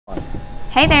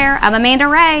Hey there, I'm Amanda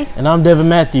Ray. And I'm Devin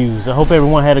Matthews. I hope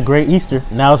everyone had a great Easter.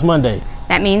 Now it's Monday.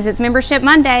 That means it's Membership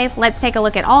Monday. Let's take a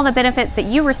look at all the benefits that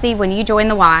you receive when you join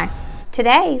the Y.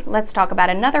 Today, let's talk about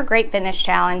another great fitness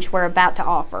challenge we're about to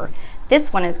offer.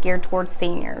 This one is geared towards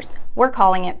seniors. We're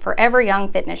calling it Forever Young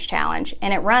Fitness Challenge,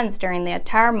 and it runs during the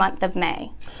entire month of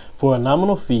May. For a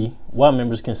nominal fee, Y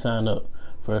members can sign up.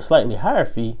 For a slightly higher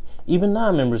fee, even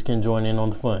non-members can join in on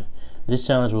the fun. This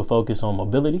challenge will focus on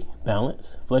mobility,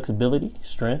 balance, flexibility,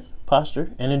 strength,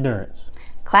 posture, and endurance.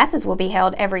 Classes will be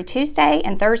held every Tuesday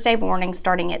and Thursday morning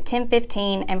starting at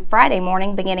 10:15 and Friday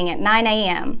morning beginning at 9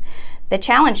 a.m. The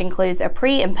challenge includes a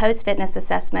pre- and post-fitness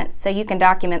assessment so you can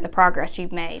document the progress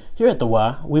you've made. Here at the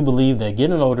Y, we believe that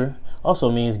getting older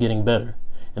also means getting better,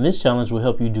 and this challenge will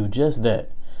help you do just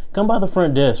that. Come by the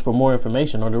front desk for more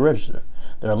information or to register.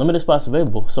 There are limited spots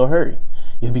available, so hurry.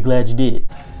 You'll be glad you did.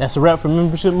 That's a wrap for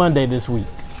Membership Monday this week.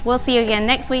 We'll see you again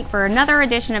next week for another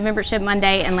edition of Membership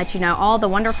Monday and let you know all the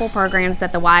wonderful programs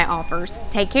that the Y offers.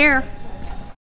 Take care.